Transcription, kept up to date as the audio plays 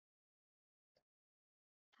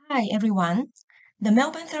Hi, everyone. The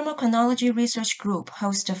Melbourne Thermochronology Research Group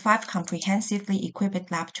hosts 5 comprehensively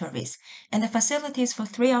equipped laboratories, and the facilities for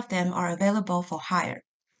 3 of them are available for hire.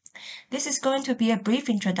 This is going to be a brief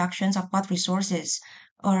introduction of what resources,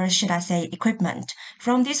 or should I say equipment,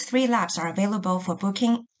 from these 3 labs are available for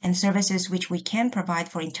booking and services which we can provide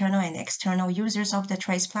for internal and external users of the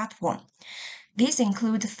TRACE platform. These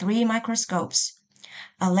include 3 microscopes,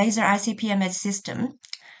 a laser ICP-MS system,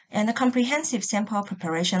 and a comprehensive sample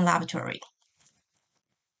preparation laboratory.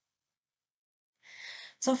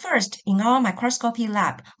 So first, in our microscopy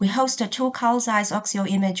lab, we host 2 Carl-Zeiss axial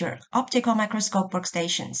imager optical microscope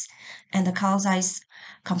workstations and the Carl-Zeiss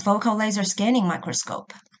confocal laser scanning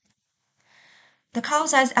microscope. The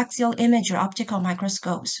Carl-Zeiss axial imager optical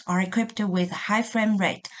microscopes are equipped with high frame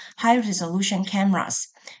rate, high resolution cameras,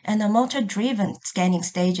 and a motor-driven scanning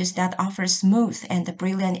stages that offer smooth and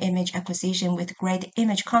brilliant image acquisition with great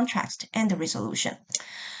image contrast and resolution.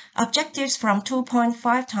 Objectives from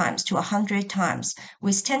 2.5 times to 100 times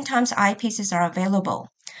with 10 times eyepieces are available,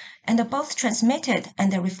 and both transmitted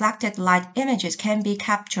and reflected light images can be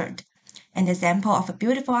captured. An example of a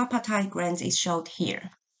beautiful apatite grains is shown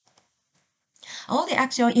here. All the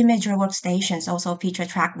axial imager workstations also feature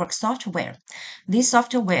TrackWorks software. This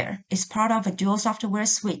software is part of a dual software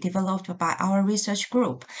suite developed by our research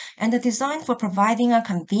group and designed for providing a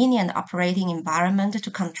convenient operating environment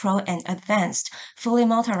to control an advanced, fully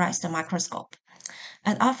motorized microscope.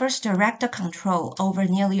 It offers direct control over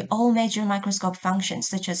nearly all major microscope functions,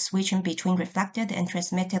 such as switching between reflected and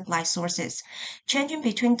transmitted light sources, changing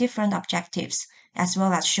between different objectives, as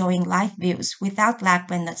well as showing live views without lag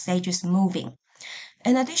when the stage is moving.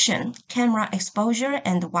 In addition, camera exposure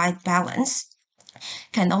and white balance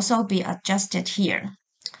can also be adjusted here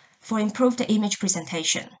for improved image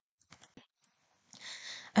presentation.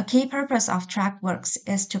 A key purpose of TrackWorks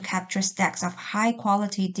is to capture stacks of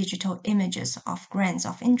high-quality digital images of grains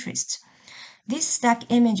of interest. These stack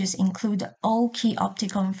images include all key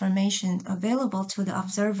optical information available to the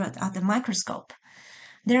observer at the microscope.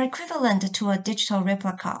 They're equivalent to a digital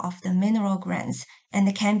replica of the mineral grains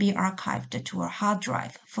and can be archived to a hard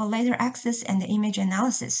drive for later access and image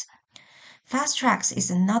analysis. FastTracks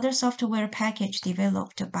is another software package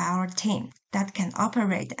developed by our team that can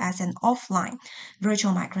operate as an offline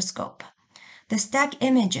virtual microscope. The stack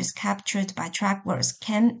images captured by TrackWorks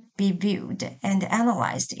can be viewed and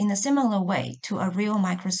analyzed in a similar way to a real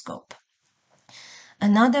microscope.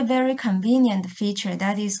 Another very convenient feature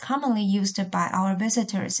that is commonly used by our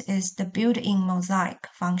visitors is the built-in mosaic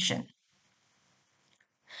function.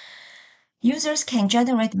 Users can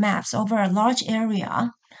generate maps over a large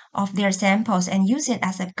area of their samples and use it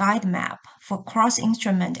as a guide map for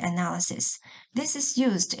cross-instrument analysis. This is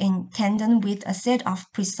used in tandem with a set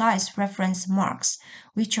of precise reference marks,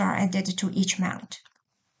 which are added to each mount.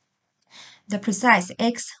 The precise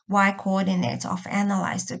X, Y coordinates of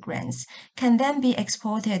analyzed grains can then be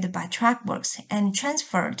exported by TrackWorks and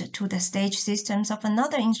transferred to the stage systems of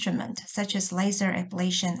another instrument, such as laser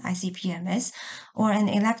ablation ICP-MS or an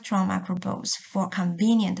electron microbose for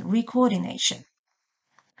convenient recoordination.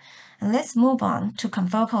 And let's move on to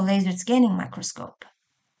confocal laser scanning microscope.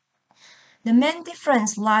 The main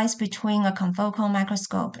difference lies between a confocal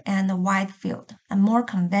microscope and a wide field, a more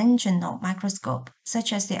conventional microscope,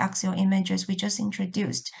 such as the axial imagers we just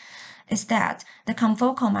introduced, is that the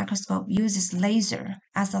confocal microscope uses laser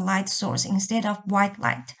as a light source instead of white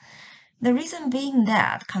light. The reason being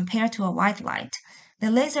that, compared to a white light, the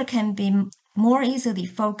laser can be more easily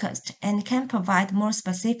focused and can provide more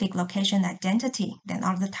specific location identity than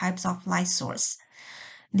other types of light source.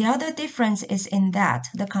 The other difference is in that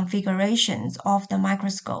the configurations of the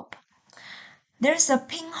microscope. There's a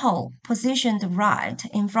pinhole positioned right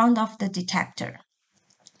in front of the detector.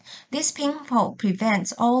 This pinhole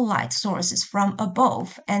prevents all light sources from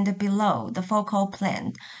above and below the focal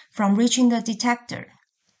plane from reaching the detector.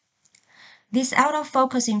 This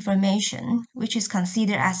out-of-focus information, which is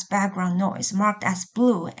considered as background noise, marked as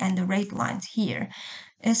blue and the red lines here,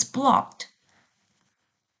 is blocked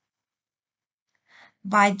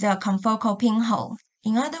by the confocal pinhole.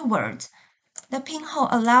 In other words, the pinhole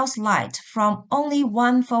allows light from only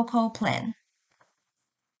one focal plane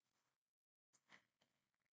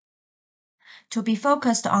to be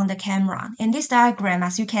focused on the camera. In this diagram,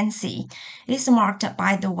 as you can see, it is marked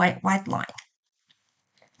by the white line.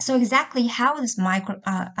 So exactly how this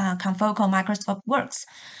confocal microscope works.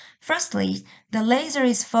 Firstly, the laser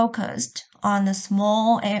is focused on a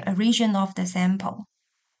small region of the sample,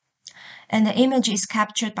 and the image is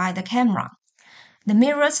captured by the camera. The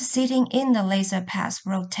mirrors sitting in the laser path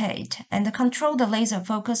rotate and control the laser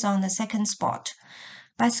focus on the second spot.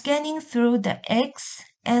 By scanning through the X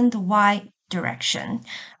and y direction,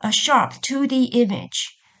 a sharp 2D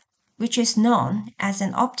image, which is known as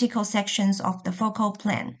an optical section of the focal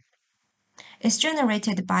plane, is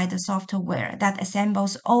generated by the software that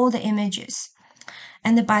assembles all the images.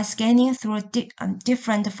 And by scanning through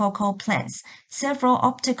different focal planes, several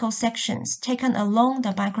optical sections taken along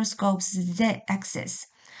the microscope's z-axis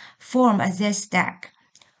form a z-stack,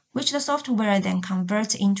 which the software then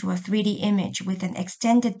converts into a 3D image with an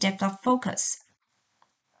extended depth of focus.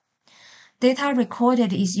 Data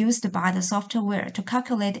recorded is used by the software to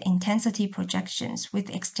calculate intensity projections with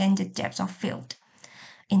extended depth of field,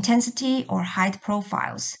 intensity or height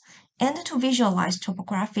profiles, and to visualize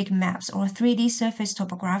topographic maps or 3D surface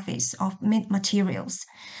topographies of materials.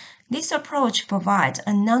 This approach provides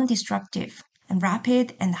a non-destructive and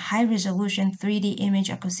rapid and high-resolution 3D image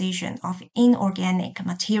acquisition of inorganic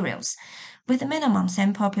materials with minimum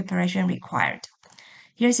sample preparation required.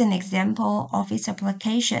 Here's an example of its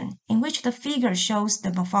application in which the figure shows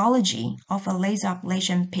the morphology of a laser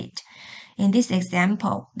ablation pit. In this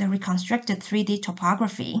example, the reconstructed 3D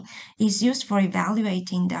topography is used for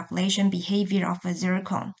evaluating the ablation behavior of a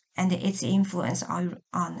zircon and its influence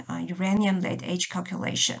on uranium lead age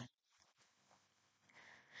calculation.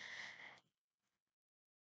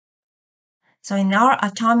 So in our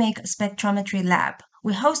atomic spectrometry lab,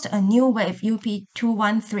 we host a new wave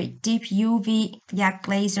UP213 deep UV YAG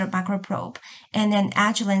laser microprobe and an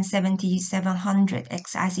Agilent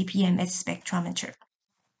 7700X ICP-MS spectrometer.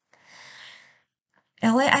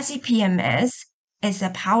 LA-ICP-MS is a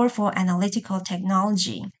powerful analytical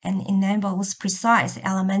technology and enables precise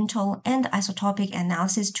elemental and isotopic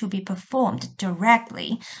analysis to be performed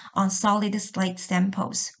directly on solid slate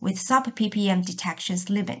samples with sub-ppm detection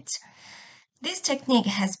limits. This technique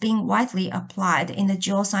has been widely applied in the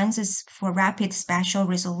geosciences for rapid spatial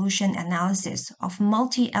resolution analysis of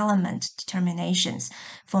multi-element determinations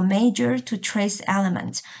for major to trace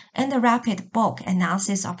elements and the rapid bulk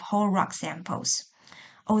analysis of whole rock samples.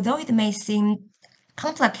 Although it may seem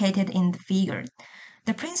complicated in the figure,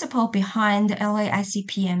 the principle behind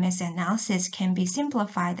LA-ICP-MS analysis can be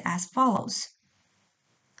simplified as follows.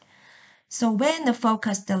 So when the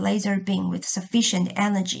focused laser beam with sufficient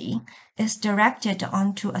energy is directed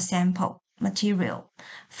onto a sample material,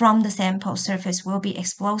 from the sample surface will be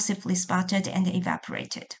explosively sputtered and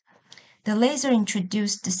evaporated. The laser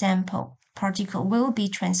introduced sample particle will be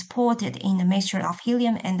transported in a mixture of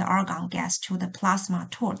helium and argon gas to the plasma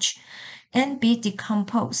torch and be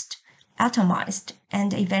decomposed, atomized,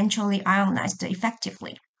 and eventually ionized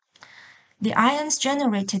effectively. The ions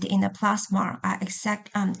generated in the plasma are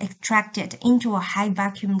extracted into a high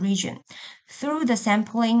vacuum region through the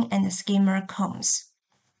sampling and skimmer combs.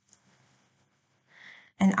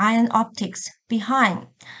 And ion optics behind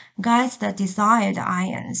guides the desired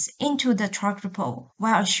ions into the quadrupole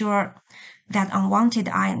while assure that unwanted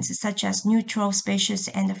ions such as neutral species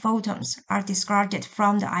and photons are discarded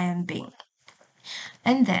from the ion beam.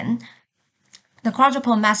 And then the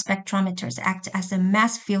quadrupole mass spectrometers act as a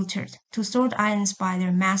mass filter to sort ions by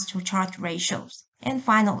their mass to charge ratios. And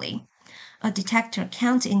finally, a detector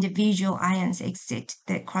counts individual ions exit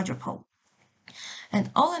the quadrupole. And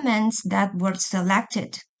elements that were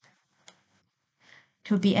selected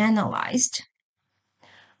to be analyzed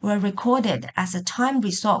were recorded as a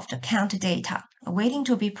time-resolved count data, waiting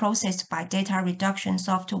to be processed by data reduction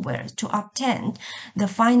software to obtain the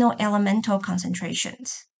final elemental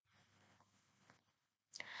concentrations.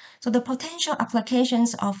 So the potential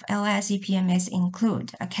applications of LA-ICP-MS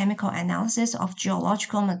include a chemical analysis of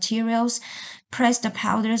geological materials, pressed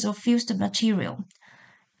powders or fused material,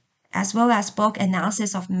 as well as bulk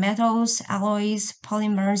analysis of metals, alloys,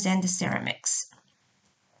 polymers, and ceramics.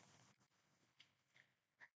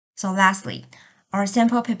 So lastly, our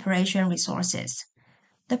sample preparation resources.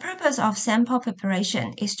 The purpose of sample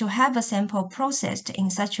preparation is to have a sample processed in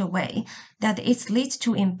such a way that it leads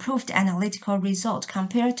to improved analytical results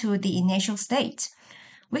compared to the initial state.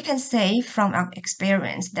 We can say from our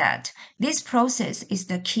experience that this process is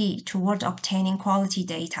the key toward obtaining quality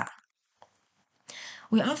data.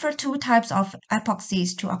 We offer two types of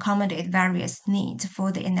epoxies to accommodate various needs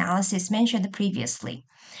for the analysis mentioned previously.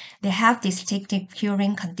 They have distinctive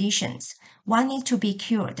curing conditions. One needs to be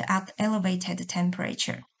cured at elevated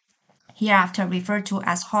temperature, hereafter referred to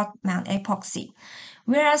as hot mount epoxy,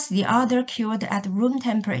 whereas the other cured at room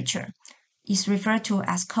temperature is referred to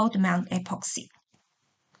as cold mount epoxy.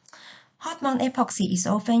 Hot mount epoxy is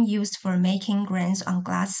often used for making grains on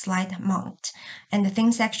glass slide mount and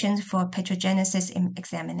thin sections for petrogenesis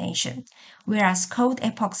examination, whereas cold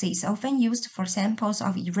epoxy is often used for samples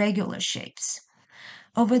of irregular shapes.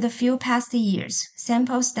 Over the few past years,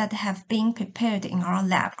 samples that have been prepared in our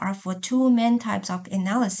lab are for two main types of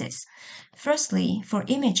analysis. Firstly, for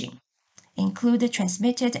imaging, include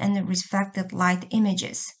transmitted and reflected light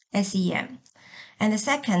images, SEM. And the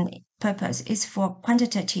second purpose is for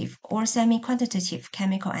quantitative or semi-quantitative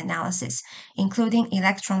chemical analysis, including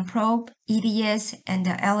electron probe, EDS, and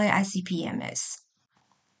the LAICPMS.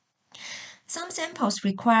 Some samples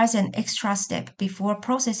require an extra step before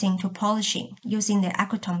processing to polishing using the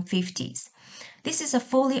Acutome 50s. This is a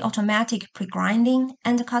fully automatic pre-grinding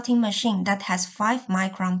and cutting machine that has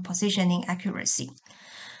 5-micron positioning accuracy.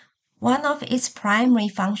 One of its primary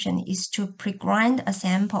functions is to pre-grind a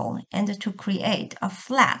sample and to create a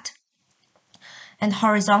flat and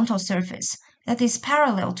horizontal surface that is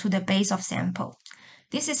parallel to the base of sample.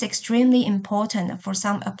 This is extremely important for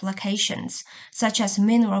some applications, such as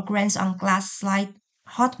mineral grains on glass slide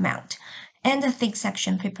hot mount and thick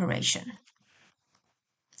section preparation.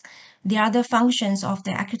 The other functions of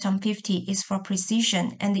the Acutome 50 is for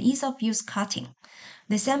precision and ease of use cutting.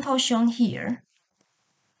 The sample shown here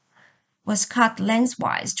was cut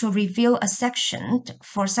lengthwise to reveal a section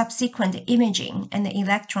for subsequent imaging and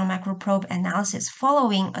electron microprobe analysis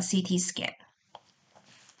following a CT scan.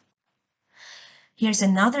 Here's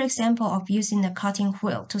another example of using the cutting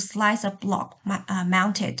wheel to slice a block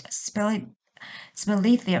mounted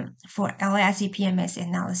spelithium for LAICPMS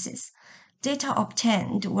analysis. Data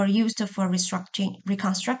obtained were used for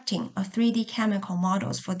reconstructing a 3D chemical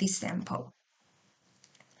models for this sample.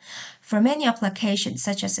 For many applications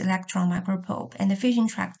such as electron microprobe and fission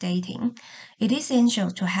track dating, it is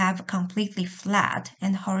essential to have completely flat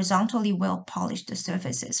and horizontally well-polished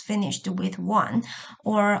surfaces finished with 1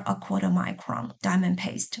 or 1/4 micron diamond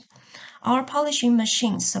paste. Our polishing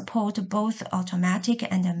machines support both automatic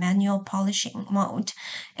and manual polishing mode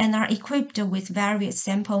and are equipped with various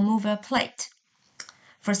sample mover plates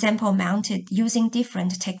for sample mounted using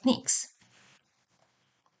different techniques.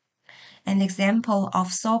 An example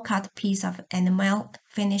of saw-cut piece of enamel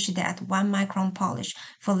finished at 1 micron polish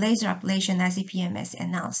for laser ablation ICP-MS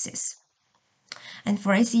analysis. And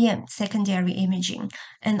for SEM secondary imaging,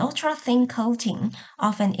 an ultra-thin coating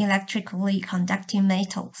of an electrically conducting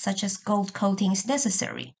metal such as gold coating is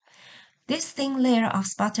necessary. This thin layer of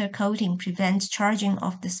sputter coating prevents charging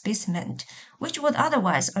of the specimen, which would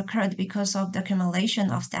otherwise occur because of the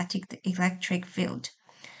accumulation of static electric field.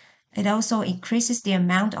 It also increases the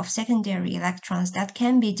amount of secondary electrons that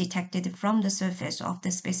can be detected from the surface of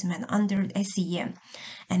the specimen under SEM,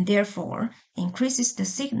 and therefore increases the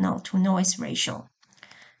signal-to-noise ratio.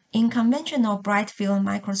 In conventional bright field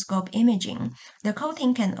microscope imaging, the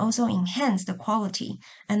coating can also enhance the quality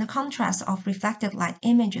and the contrast of reflected light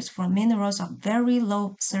images for minerals of very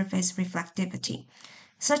low surface reflectivity,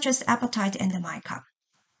 such as apatite and mica.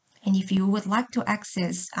 And if you would like to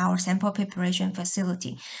access our sample preparation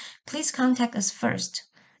facility, please contact us first.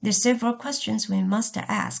 There are several questions we must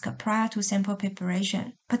ask prior to sample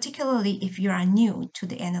preparation, particularly if you are new to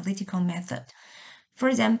the analytical method. For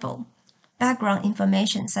example, background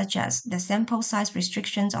information such as the sample size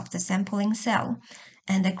restrictions of the sampling cell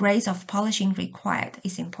and the grades of polishing required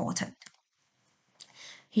is important.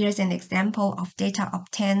 Here's an example of data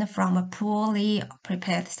obtained from a poorly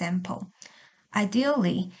prepared sample.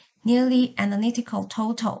 Ideally, nearly analytical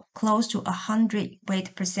total close to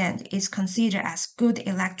 100% is considered as good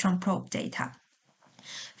electron probe data.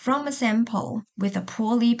 From a sample with a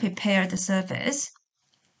poorly prepared surface,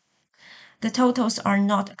 the totals are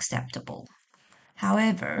not acceptable.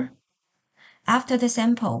 However, after the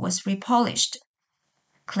sample was repolished,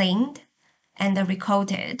 cleaned, and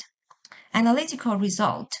recoated, analytical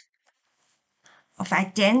results of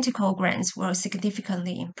identical grains were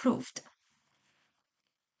significantly improved.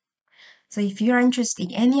 So if you are interested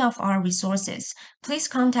in any of our resources, please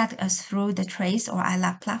contact us through the Trace or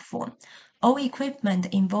iLab platform. All equipment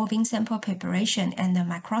involving sample preparation and the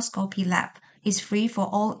microscopy lab is free for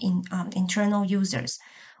all internal users.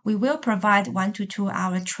 We will provide 1 to 2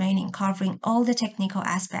 hour training covering all the technical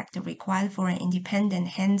aspects required for an independent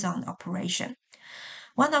hands-on operation.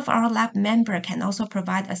 One of our lab members can also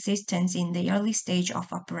provide assistance in the early stage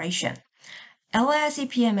of operation.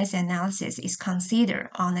 LAICPMS analysis is considered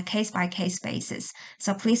on a case-by-case basis,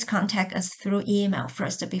 so please contact us through email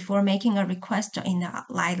first before making a request in the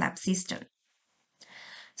iLab system.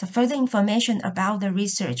 So further information about the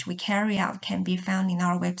research we carry out can be found in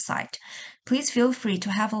our website. Please feel free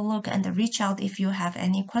to have a look and reach out if you have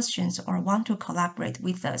any questions or want to collaborate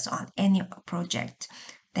with us on any project.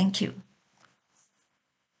 Thank you.